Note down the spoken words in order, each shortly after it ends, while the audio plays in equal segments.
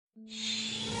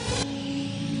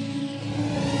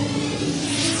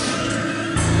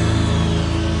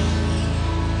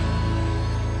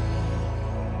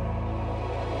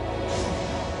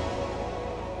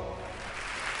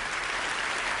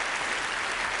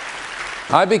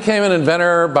I became an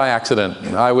inventor by accident.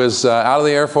 I was out of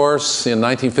the Air Force in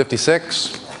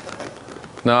 1956.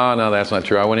 No, that's not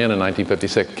true. I went in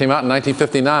 1956. Came out in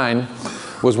 1959,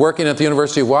 was working at the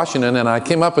University of Washington, and I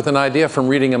came up with an idea from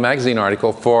reading a magazine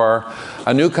article for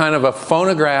a new kind of a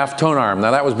phonograph tone arm.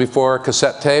 Now that was before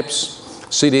cassette tapes,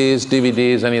 CDs,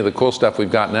 DVDs, any of the cool stuff we've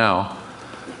got now.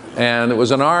 And it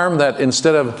was an arm that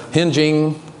instead of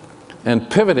hinging and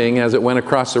pivoting as it went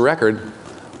across the record,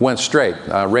 went straight,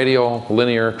 radial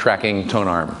linear tracking tone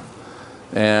arm.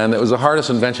 And it was the hardest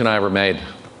invention I ever made.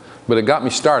 But it got me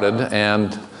started,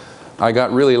 and I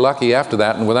got really lucky after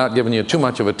that. And without giving you too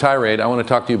much of a tirade, I want to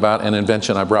talk to you about an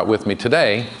invention I brought with me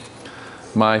today,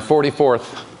 my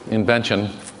 44th invention.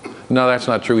 No, that's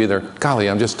not true either. Golly,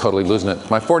 I'm just totally losing it.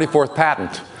 My 44th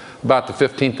patent, about the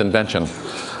 15th invention.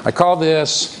 I call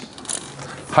this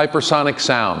hypersonic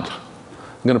sound.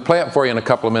 I'm going to play it for you in a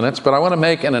couple of minutes, but I want to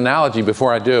make an analogy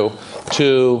before I do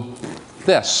to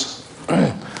this.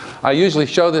 I usually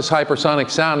show this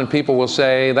hypersonic sound and people will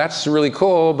say, that's really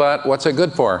cool, but what's it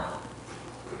good for?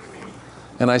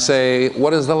 And I say,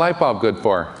 what is the light bulb good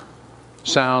for?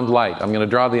 Sound, light. I'm going to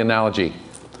draw the analogy.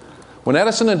 When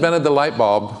Edison invented the light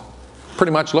bulb,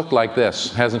 pretty much looked like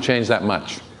this. Hasn't changed that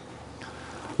much.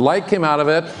 Light came out of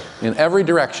it in every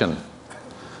direction.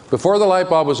 Before the light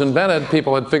bulb was invented,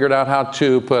 people had figured out how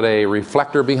to put a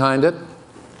reflector behind it,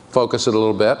 focus it a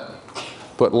little bit,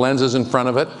 put lenses in front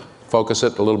of it, focus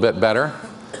it a little bit better.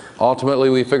 Ultimately,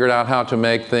 we figured out how to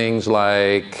make things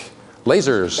like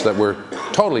lasers that were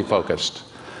totally focused.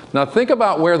 Now think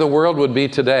about where the world would be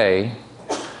today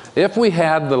if we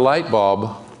had the light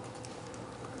bulb,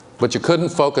 but you couldn't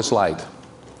focus light.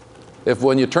 If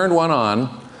when you turned one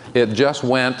on, it just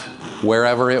went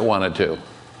wherever it wanted to.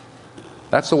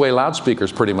 That's the way loudspeakers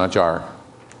pretty much are.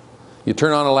 You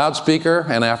turn on a loudspeaker,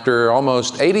 and after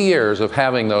almost 80 years of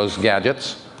having those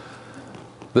gadgets,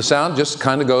 the sound just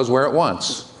kind of goes where it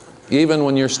wants. Even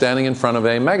when you're standing in front of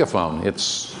a megaphone,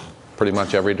 it's pretty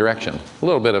much every direction. A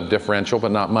little bit of differential,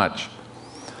 but not much.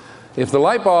 If the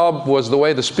light bulb was the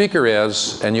way the speaker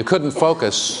is, and you couldn't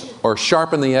focus, or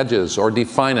sharpen the edges, or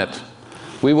define it,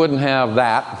 we wouldn't have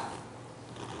that,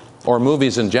 or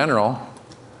movies in general,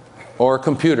 or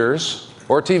computers,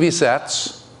 or TV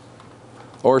sets,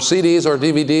 or CDs or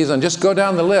DVDs, and just go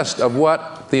down the list of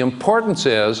what the importance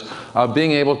is of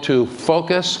being able to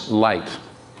focus light.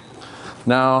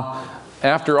 Now,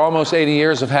 after almost 80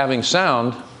 years of having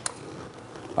sound,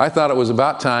 I thought it was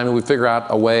about time we figure out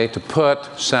a way to put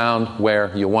sound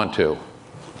where you want to.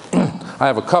 I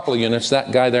have a couple of units.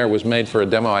 That guy there was made for a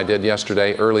demo I did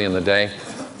yesterday, early in the day,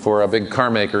 for a big car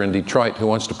maker in Detroit who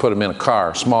wants to put them in a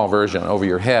car, small version, over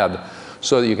your head,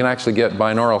 so that you can actually get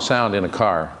binaural sound in a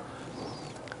car.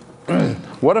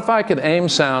 What if I could aim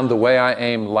sound the way I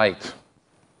aim light?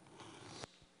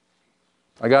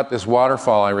 I got this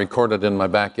waterfall I recorded in my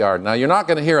backyard. Now, you're not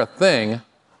going to hear a thing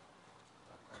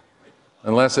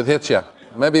unless it hits you.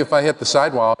 Maybe if I hit the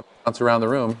sidewall, it bounce around the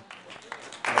room.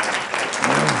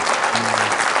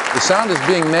 The sound is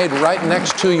being made right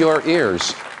next to your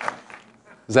ears.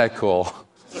 Is that cool?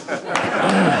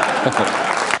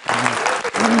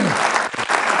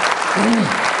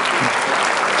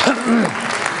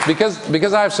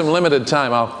 Because I have some limited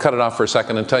time, I'll cut it off for a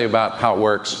second and tell you about how it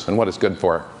works and what it's good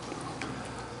for.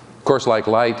 Of course, like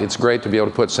light, it's great to be able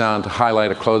to put sound to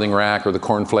highlight a clothing rack or the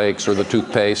cornflakes or the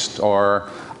toothpaste or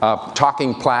a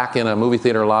talking plaque in a movie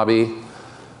theater lobby.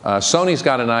 Sony's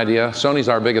got an idea. Sony's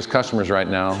our biggest customers right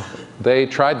now. They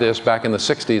tried this back in the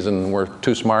 60s and were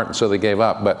too smart, and so they gave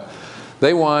up. But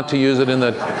they want to use it in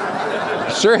the...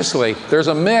 Seriously, there's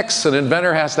a mix an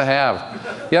inventor has to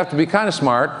have. You have to be kind of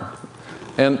smart.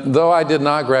 And though I did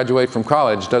not graduate from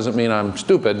college, doesn't mean I'm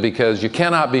stupid, because you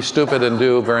cannot be stupid and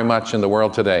do very much in the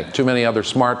world today. Too many other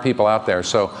smart people out there.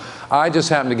 So I just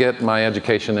happen to get my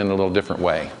education in a little different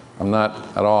way. I'm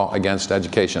not at all against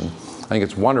education. I think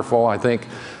it's wonderful. I think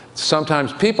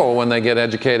sometimes people, when they get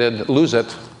educated, lose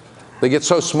it. They get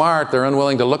so smart, they're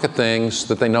unwilling to look at things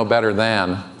that they know better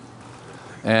than.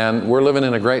 And we're living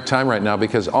in a great time right now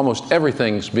because almost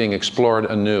everything's being explored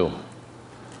anew.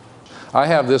 I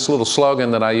have this little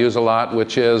slogan that I use a lot,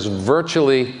 which is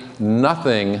virtually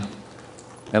nothing,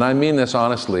 and I mean this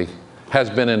honestly, has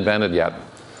been invented yet.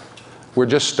 We're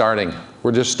just starting.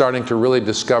 We're just starting to really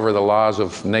discover the laws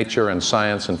of nature and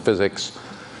science and physics.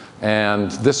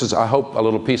 And this is, I hope, a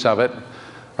little piece of it.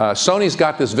 Sony's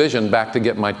got this vision, back to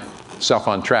get myself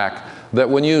on track, that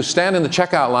when you stand in the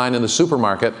checkout line in the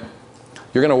supermarket,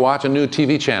 you're going to watch a new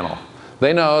TV channel.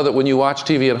 They know that when you watch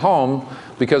TV at home,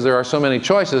 because there are so many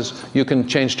choices, you can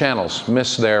change channels,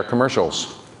 miss their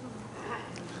commercials.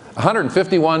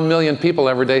 151 million people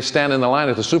every day stand in the line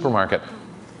at the supermarket.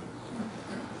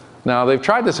 Now, they've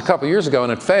tried this a couple years ago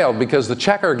and it failed because the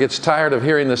checker gets tired of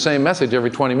hearing the same message every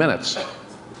 20 minutes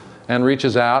and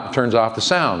reaches out and turns off the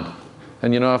sound.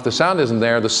 And you know, if the sound isn't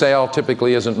there, the sale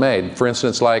typically isn't made. For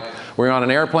instance, like when you're on an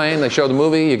airplane, they show the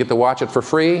movie, you get to watch it for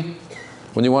free.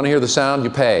 When you want to hear the sound, you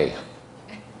pay.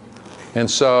 And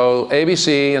so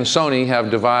ABC and Sony have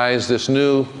devised this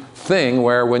new thing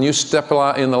where when you step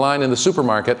in the line in the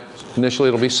supermarket, initially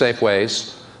it'll be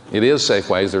Safeways. It is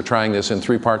Safeways. They're trying this in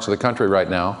 3 parts of the country right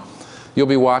now. You'll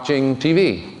be watching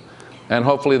TV. And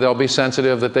hopefully they'll be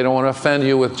sensitive that they don't want to offend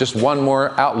you with just one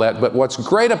more outlet. But what's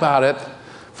great about it,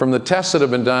 from the tests that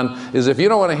have been done, is if you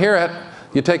don't want to hear it,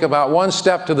 you take about 1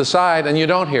 step to the side and you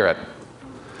don't hear it.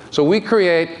 So we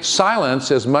create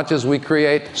silence as much as we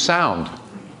create sound.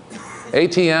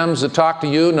 ATMs that talk to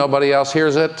you, nobody else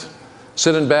hears it.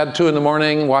 Sit in bed 2 in the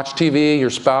morning, watch TV, your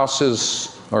spouse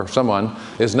is, or someone,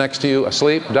 is next to you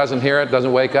asleep, doesn't hear it,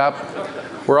 doesn't wake up.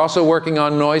 We're also working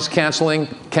on noise canceling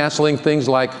things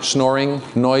like snoring,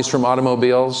 noise from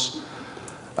automobiles.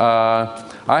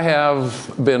 I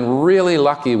have been really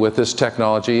lucky with this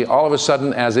technology. All of a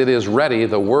sudden, as it is ready,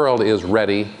 the world is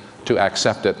ready to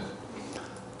accept it.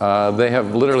 They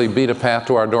have literally beat a path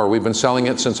to our door. We've been selling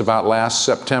it since about last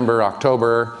September,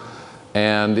 October,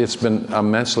 and it's been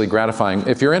immensely gratifying.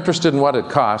 If you're interested in what it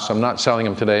costs, I'm not selling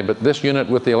them today, but this unit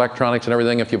with the electronics and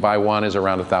everything, if you buy one, is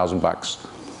around $1,000.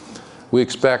 We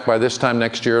expect by this time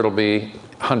next year it'll be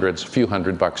hundreds, a few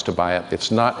 $100 to buy it.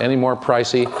 It's not any more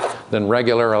pricey than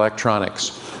regular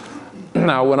electronics.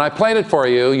 Now, when I played it for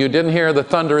you, you didn't hear the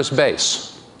thunderous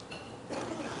bass.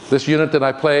 This unit that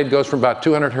I played goes from about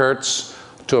 200 hertz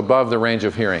to above the range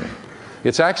of hearing.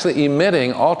 It's actually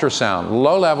emitting ultrasound,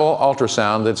 low-level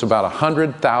ultrasound that's about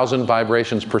 100,000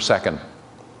 vibrations per second.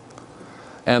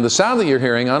 And the sound that you're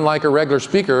hearing, unlike a regular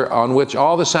speaker on which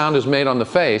all the sound is made on the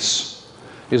face,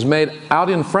 is made out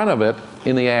in front of it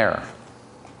in the air.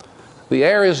 The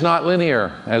air is not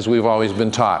linear, as we've always been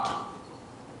taught.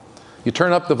 You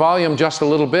turn up the volume just a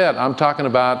little bit, I'm talking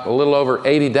about a little over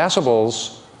 80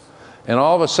 decibels, and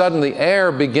all of a sudden the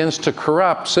air begins to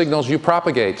corrupt signals you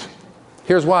propagate.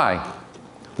 Here's why.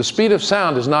 The speed of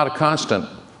sound is not a constant.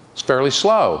 It's fairly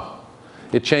slow.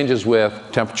 It changes with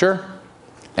temperature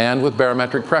and with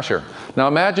barometric pressure. Now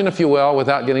imagine, if you will,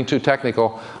 without getting too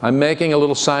technical, I'm making a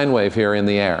little sine wave here in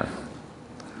the air.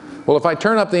 Well, if I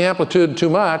turn up the amplitude too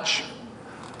much,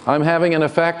 I'm having an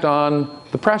effect on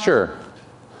the pressure,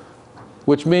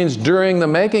 which means during the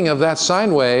making of that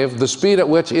sine wave, the speed at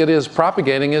which it is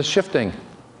propagating is shifting.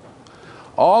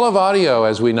 All of audio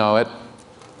as we know it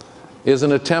is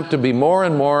an attempt to be more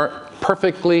and more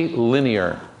perfectly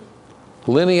linear.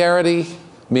 Linearity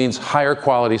means higher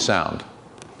quality sound.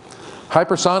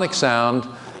 Hypersonic sound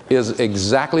is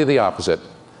exactly the opposite.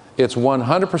 It's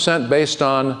 100% based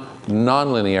on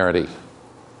nonlinearity.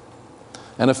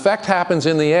 An effect happens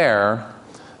in the air.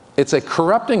 It's a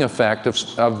corrupting effect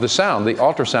of the sound, the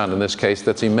ultrasound in this case,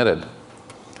 that's emitted.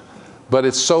 But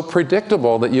it's so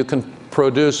predictable that you can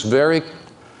produce very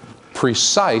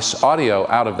precise audio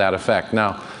out of that effect.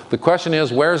 Now, the question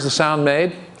is, where is the sound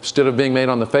made? Instead of being made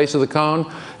on the face of the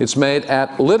cone, it's made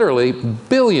at literally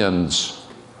billions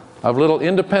of little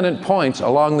independent points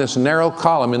along this narrow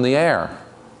column in the air.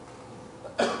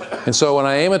 And so when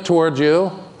I aim it towards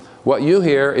you, what you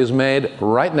hear is made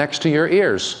right next to your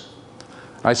ears.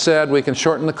 I said we can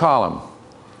shorten the column.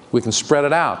 We can spread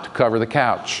it out to cover the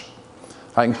couch.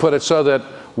 I can put it so that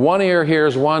one ear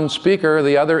hears one speaker,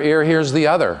 the other ear hears the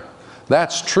other.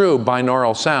 That's true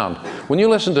binaural sound. When you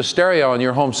listen to stereo in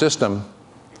your home system,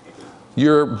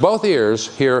 both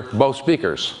ears hear both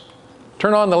speakers.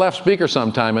 Turn on the left speaker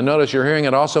sometime and notice you're hearing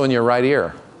it also in your right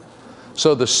ear.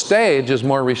 So the stage is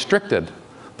more restricted,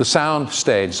 the sound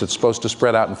stage that's supposed to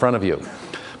spread out in front of you.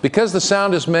 Because the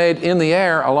sound is made in the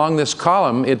air along this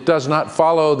column, it does not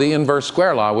follow the inverse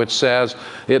square law, which says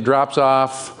it drops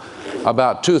off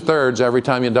about 2/3 every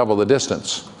time you double the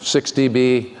distance. 6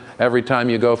 dB every time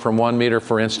you go from 1 meter,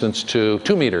 for instance, to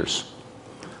 2 meters.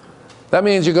 That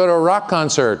means you go to a rock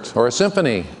concert or a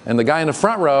symphony, and the guy in the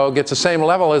front row gets the same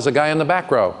level as the guy in the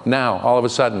back row now, all of a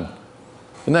sudden.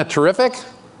 Isn't that terrific?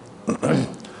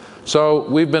 So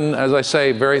we've been, as I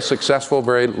say, very successful,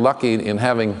 very lucky in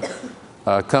having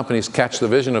companies catch the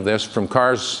vision of this, from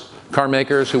car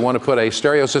makers who want to put a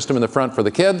stereo system in the front for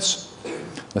the kids,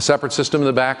 a separate system in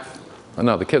the back. Oh,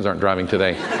 no, the kids aren't driving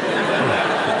today.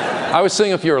 I was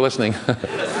seeing if you were listening.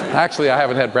 Actually, I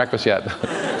haven't had breakfast yet.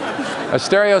 A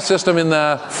stereo system in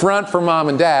the front for mom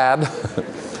and dad.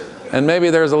 And maybe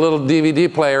there's a little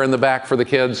DVD player in the back for the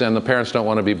kids, and the parents don't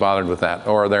want to be bothered with that,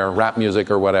 or their rap music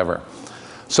or whatever.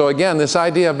 So again, this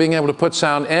idea of being able to put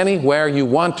sound anywhere you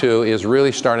want to is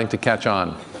really starting to catch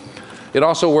on. It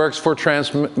also works for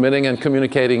transmitting and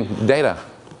communicating data.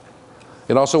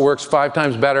 It also works 5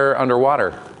 times better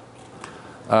underwater.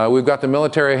 We've got the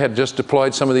military had just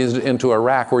deployed some of these into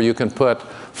Iraq, where you can put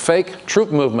fake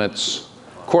troop movements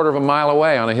a quarter of a mile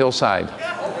away on a hillside.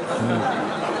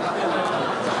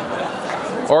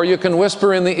 Or you can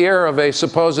whisper in the ear of a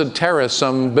supposed terrorist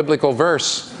some biblical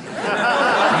verse.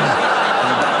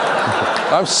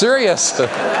 I'm serious.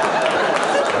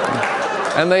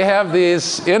 And they have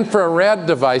these infrared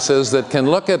devices that can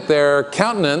look at their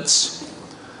countenance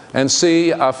and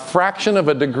see a fraction of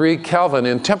a degree Kelvin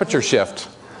in temperature shift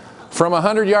from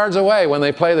 100 yards away when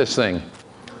they play this thing.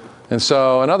 And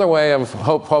so another way of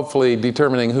hopefully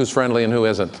determining who's friendly and who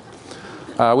isn't.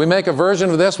 We make a version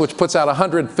of this which puts out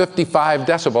 155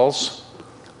 decibels.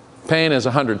 Pain is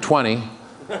 120.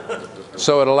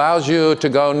 So it allows you to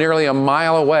go nearly a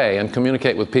mile away and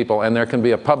communicate with people, and there can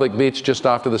be a public beach just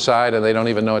off to the side and they don't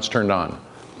even know it's turned on.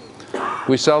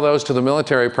 We sell those to the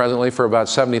military presently for about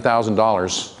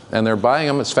 $70,000, and they're buying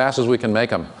them as fast as we can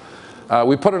make them.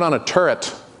 We put it on a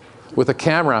turret with a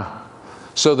camera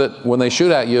so that when they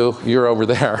shoot at you, you're over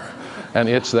there and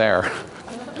it's there.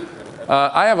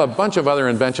 I have a bunch of other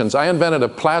inventions. I invented a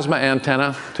plasma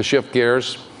antenna to shift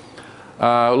gears.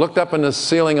 Looked up in the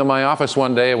ceiling of my office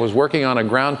one day. I was working on a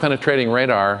ground-penetrating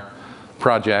radar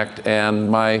project, and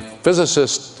my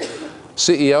physicist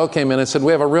CEO came in and said,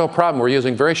 we have a real problem. We're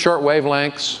using very short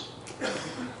wavelengths.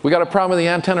 We got a problem with the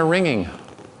antenna ringing.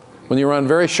 When you run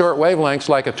very short wavelengths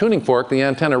like a tuning fork, the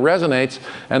antenna resonates,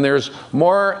 and there's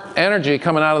more energy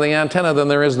coming out of the antenna than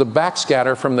there is the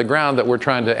backscatter from the ground that we're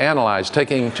trying to analyze,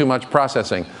 taking too much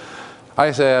processing.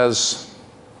 I says,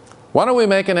 why don't we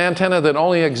make an antenna that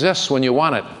only exists when you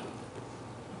want it?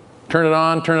 Turn it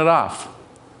on, turn it off.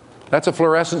 That's a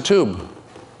fluorescent tube.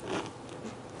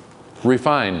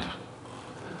 Refined.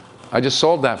 I just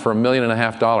sold that for $1.5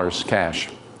 million cash.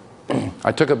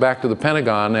 I took it back to the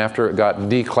Pentagon after it got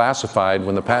declassified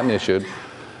when the patent issued,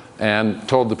 and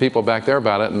told the people back there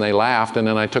about it, and they laughed, and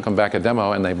then I took them back a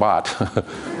demo and they bought.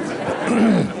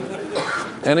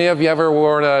 Any of you ever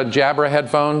wore a Jabra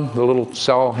headphone, the little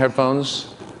cell headphones?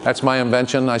 That's my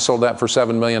invention. I sold that for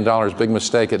 $7 million. Big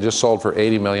mistake. It just sold for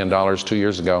 $80 million 2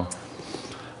 years ago.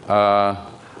 I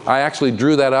actually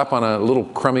drew that up on a little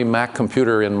crummy Mac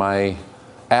computer in my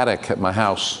attic at my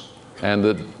house.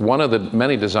 And one of the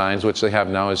many designs which they have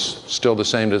now is still the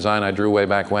same design I drew way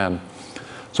back when.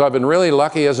 So I've been really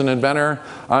lucky as an inventor.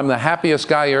 I'm the happiest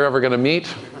guy you're ever going to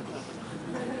meet.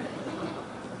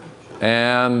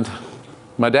 And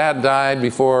my dad died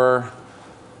before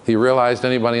he realized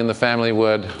anybody in the family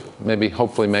would maybe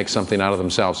hopefully make something out of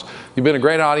themselves. You've been a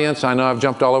great audience. I know I've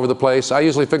jumped all over the place. I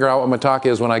usually figure out what my talk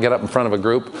is when I get up in front of a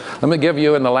group. Let me give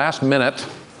you in the last minute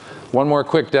one more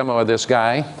quick demo of this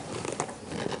guy.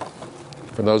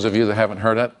 For those of you that haven't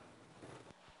heard it.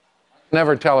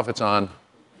 Never tell if it's on.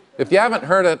 If you haven't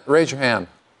heard it, raise your hand.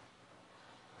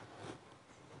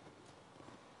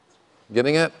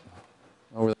 Getting it?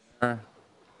 Over there.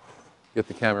 Get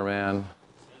the cameraman.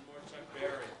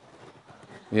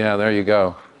 Yeah, there you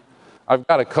go. I've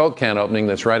got a Coke can opening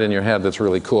that's right in your head that's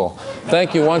really cool.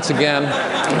 Thank you once again.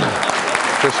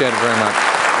 Appreciate it very much.